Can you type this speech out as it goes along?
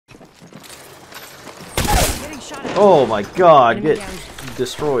Oh my god, get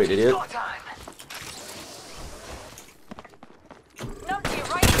destroyed, idiot.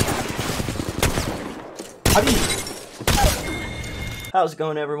 How's it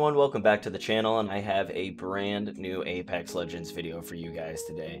going, everyone? Welcome back to the channel, and I have a brand new Apex Legends video for you guys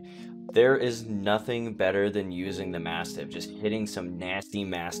today. There is nothing better than using the MASTIFF. Just hitting some nasty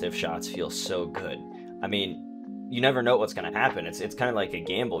MASTIFF shots feels so good. I mean, you never know what's going to happen. It's kind of like a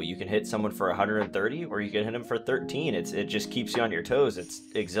gamble. You can hit someone for 130, or you can hit them for 13. It just keeps you on your toes. It's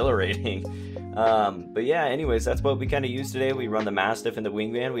exhilarating. But yeah, anyways, that's what we kind of use today. We run the MASTIFF and the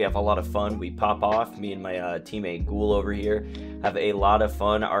Wingman. We have a lot of fun. We pop off. Me and my teammate Ghoul over here have a lot of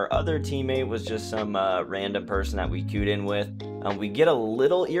fun. Our other teammate was just some random person that we queued in with. We get a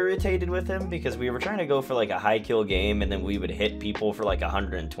little irritated with him because we were trying to go for like a high kill game, and then we would hit people for like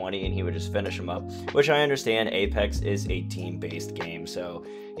 120 and he would just finish them up, which I understand. Apex is a team-based game, so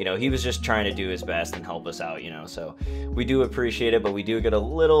you know, he was just trying to do his best and help us out, you know, so we do appreciate it, but we do get a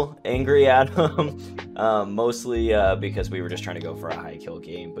little angry at him, mostly because we were just trying to go for a high kill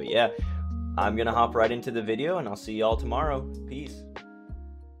game. But yeah, I'm gonna hop right into the video and I'll see y'all tomorrow. Peace.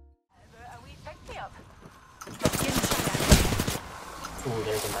 Ooh,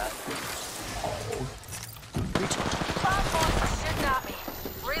 there's a map.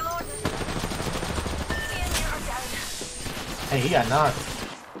 Hey, he got knocked.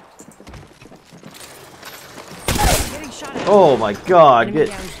 Oh my god, get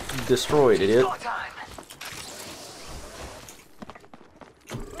destroyed, idiot. How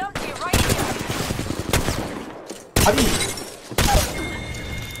do you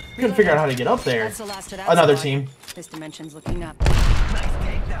couldn't figure out how to get up there? Another team. This dimension's looking up.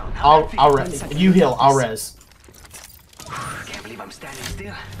 I'll res. If you heal, I'll res. Can't believe I'm standing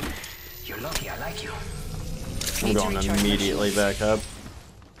still. You're lucky I like you. I'm going immediately back up.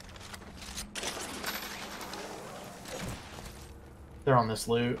 They're on this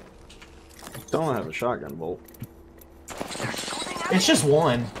loot. Don't have a shotgun bolt. It's just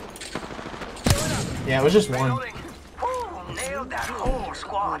one. Yeah, it was just one.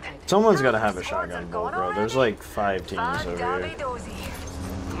 Someone's got to have a shotgun bolt, bro. There's like 5 teams over here.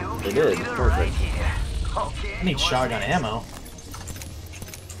 They did. Perfect. I need shotgun ammo.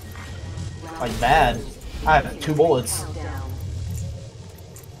 Like bad. I have 2 bullets.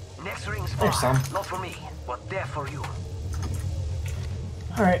 There's some. Not for me, but there for you.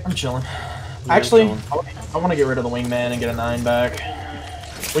 Alright, I'm chilling. Actually, I want to get rid of the Wingman and get a 9 back.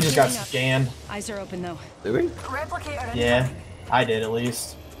 We just got scanned. Eyes are open though. Did we? Yeah, I did at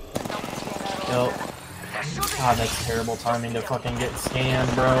least. Yep. God, that's terrible timing to fucking get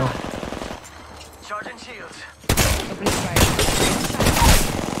scanned, bro. Charging shields.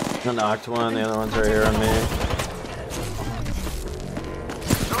 I knocked one, the other one's right here on me.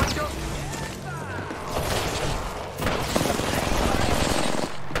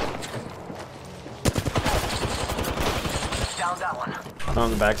 Down that one. On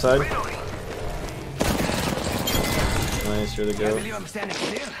the backside. Nice, you're the I go. believe I'm standing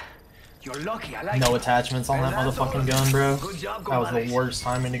still. You're lucky I like No you. attachments on that motherfucking gun, bro. Good job, That was the compadres. worst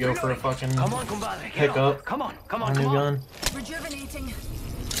timing to go for a fucking Come on, compadre. Get pick up Come on, come a on, new come on. gun. Rejuvenating.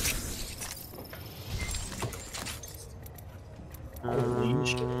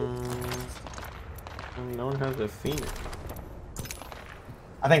 No one has a Phoenix.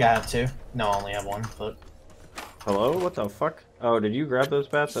 I think I have 2. No, I only have 1, but Hello? What the fuck? Oh, did you grab those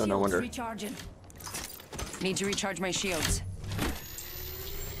bats? Oh, no wonder. Recharging. Need to recharge my shields.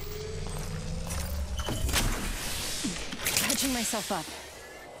 Catching myself up.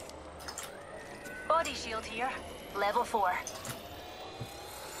 Body shield here. Level 4.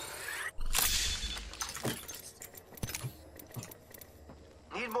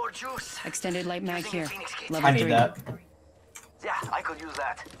 Need more juice. Extended light mag Using a here. Phoenix kit. Level I need 3. that. Yeah, I could use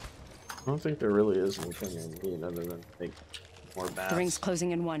that. I don't think there really is anything I need other than like more The bats. ring's closing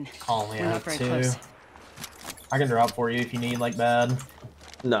in 1. I only We're not have very 2. close. I can drop for you if you need, like, bad.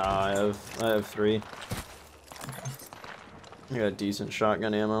 Nah, I have 3. I got decent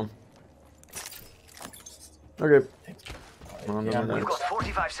shotgun ammo. Okay. On to Yeah, the We've next. got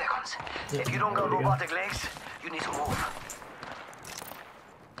 45 seconds. Yeah, If you don't got there we go. robotic legs, you need to move.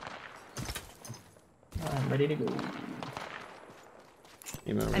 I'm ready to go.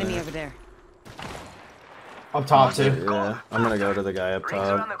 Enemy over there. Up top, too. Yeah, I'm gonna go to the guy up Rings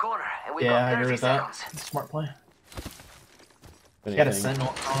around top. the corner, and we Yeah, got I 30 agree with that. seconds. Smart play. Anything. Got a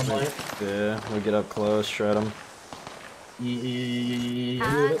sentinel on the blade. Yeah, we get up close, shred him.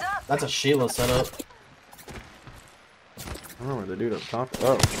 Yeah. That's a Sheila setup. I don't know where the dude up top.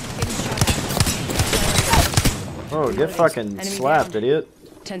 Oh. Oh, get fucking Enemy slapped, down. idiot.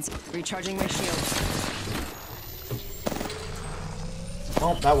 Recharging my shields.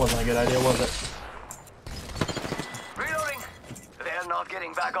 Well, that wasn't a good idea, was it? Reloading. They're not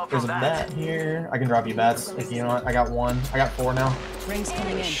getting back up There's from a that. bat here. I can drop you bats if you want. I got one. I got 4 now. Rings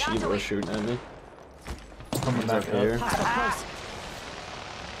coming in. Shiva shooting at me. Coming back up here. up. Hostile close.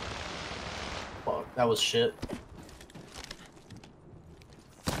 Fuck, that was shit.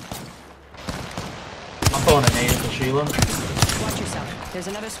 I'm throwing a nade at the Sheila. Watch yourself. There's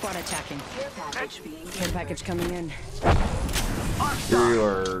another squad attacking. Care package coming in. You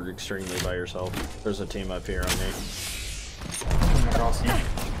are extremely by yourself. There's a team up here on me. Across you.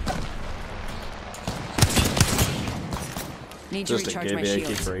 Need to Just a recharge my Gibby, I keep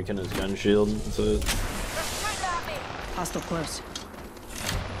shields. breaking his gun shield. That's it. Hostile close.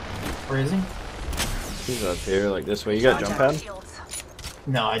 Where is he? He's up here, like this way. You got jump pad?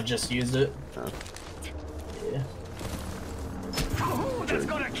 No, I just used it. Oh. Yeah. Ooh, that's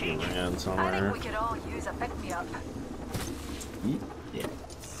gonna kick. Ran I think somewhere. we could all use a pick-me-up. Yeah.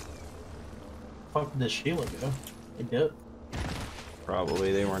 Fuck did this Sheila go? It did.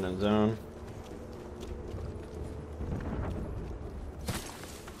 Probably they weren't in zone.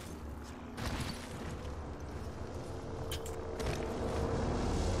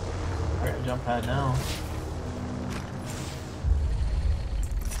 Alright, jump pad now.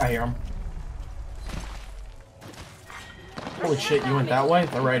 I hear him. Holy shit, you went that way?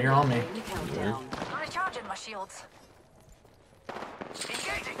 They're right here on me. Yeah. Recharging my shields.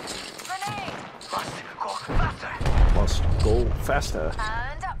 Engaging. Grenade! Must go faster. Must go faster.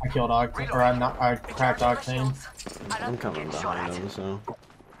 And I killed Octane, or I cracked Octane. I'm coming behind him, so.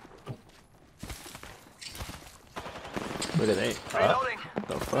 Look at that. Reloading. What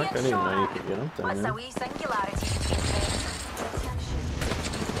the fuck? I didn't even know you could get up there. What's the Man. wee singularity between things?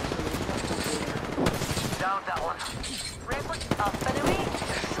 Down that one. Report up and away.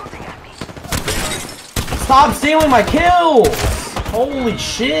 Shooting at me. Stop stealing my kills! Holy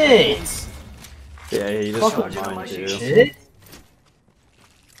shit! Yeah, he just Fuck got mine too. Shit?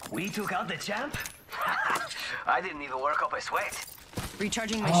 We took out the champ? I didn't even work up a sweat.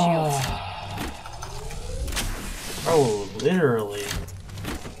 Recharging my shields. Oh, literally.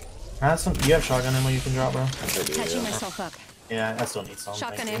 You have shotgun ammo you can drop, bro? Catching myself up. Yeah, I still need some.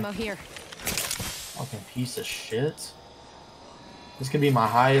 Shotgun thank you. ammo here. Fucking piece of shit. This could be my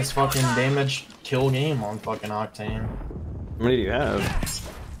highest fucking damage kill game on fucking Octane. How many do you have?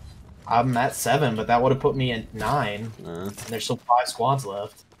 I'm at 7, but that would have put me at 9. Nah. And there's still 5 squads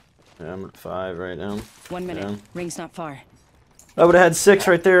left. Yeah, I'm at 5 right now. 1 minute. Yeah. Ring's not far. I would have had 6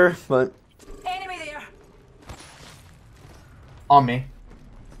 right there, but Enemy there! On me.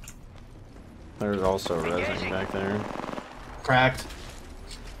 there's also a resin back there. Cracked.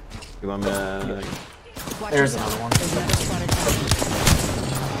 You want me to... Watch There's yourself. another one. There's another squad attacking.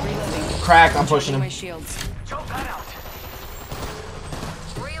 Reloading. Crack, I'm pushing Recharging my him. shields. Jump that out.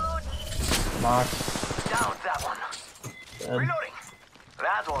 Reload! Knocked. Down that one. Dead. Reloading.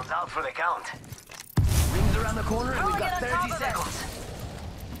 That one's out for the count. Rings around the corner and we've got 30 seconds.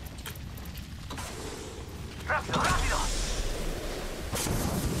 Rápido, rápido.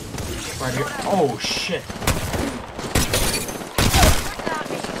 Right here. Oh, shit.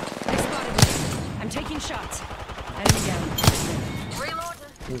 They spotted me. I'm taking shots. Enemy down.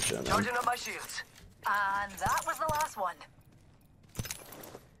 Reloading! Good shot, man. Charging up my shields. And that was the last one.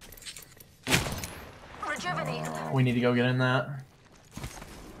 Rejuvenate. We need to go get in that.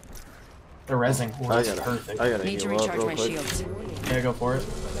 The resin. Oh, I that's gotta, perfect. I gotta Need to heal up recharge real my quick. shields. Yeah, go for it.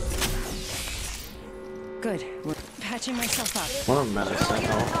 Good. We're patching myself up. One of them had a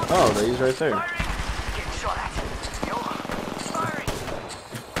sentinel. Oh, he's right there. Firing. Getting shot at. Yo. Firing.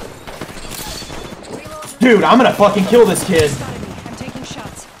 Reloading. Dude, I'm gonna fucking kill this kid. Spotted me. I'm taking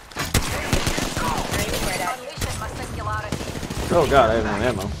shots. Unleashing my singularity. Oh god, I have no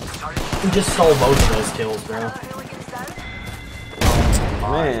ammo. We just stole both of those kills, bro. Hooligans down.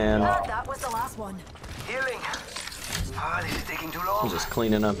 Man, And that was the last one. Healing. Ah, this is taking too long. I'm just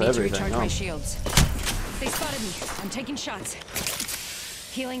cleaning up Need to everything. recharge Oh. my shields. They spotted me. I'm taking shots.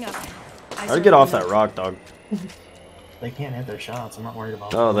 Healing up. I'd get off that rock, dog. They can't hit their shots. I'm not worried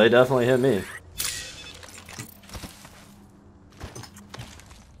about Oh, they definitely hit me.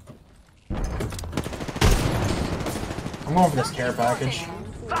 I'm going for this care package.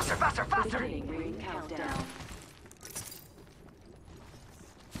 Faster, faster, faster.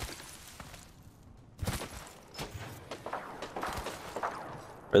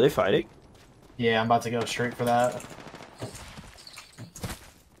 Are they fighting? Yeah, I'm about to go straight for that.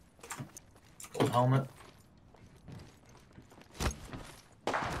 Full helmet.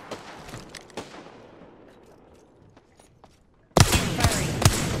 Firing.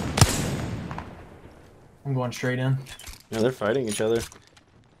 I'm going straight in. Yeah, they're fighting each other.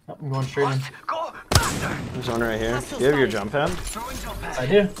 I'm going straight in. Go faster. There's one right here. Do you have your jump pad? Throwing jump pad. I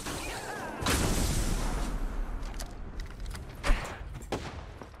do.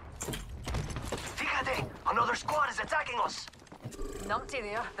 Fíjate, another squad is attacking us. Numpty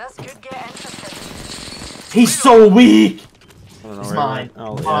there. This could get interesting. He's so weak! I don't know He's where mine. he went.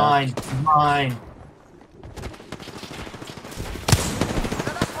 Oh, yeah. Mine. Mine.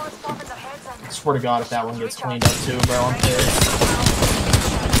 Another squad's popping their heads in. I swear to God, if that one gets cleaned up too, bro, I'm pissed.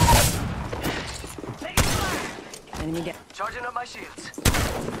 Enemy down. Charging up my shields.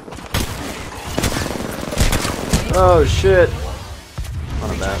 Oh shit.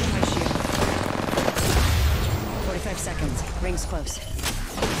 Not bad. My shield. 45 seconds. Ring's close.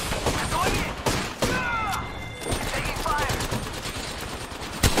 Going in. Taking fire.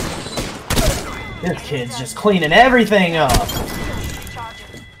 This kid's just cleaning everything up.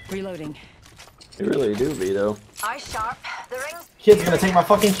 Recharging. Reloading. You really do be though. Eyes sharp. The ring's Kid's gonna take my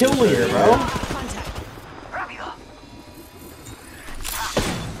fucking kill leader, bro. Contact. Rápido.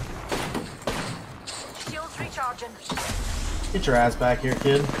 shields recharging. Get your ass back here,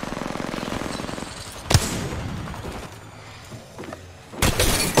 kid.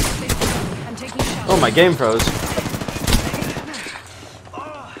 I'm taking shots. Oh, my game froze.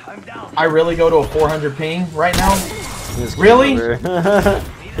 Oh, I'm down. I really go to a 400 ping right now? This game Really? over.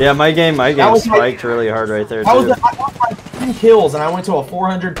 Yeah, my game was my- spiked really hard right there I too. got like 10 kills and I went to a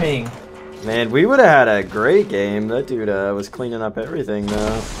 400 ping. Man, we would have had a great game. That dude was cleaning up everything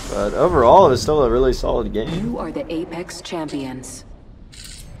though. But overall, it was still a really solid game. You are the Apex champions.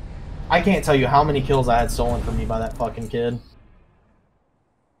 I can't tell you how many kills I had stolen from me by that fucking kid.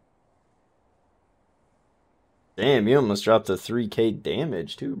 Damn, you almost dropped a 3K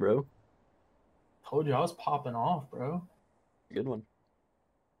damage too, bro. Told you I was popping off, bro. Good one.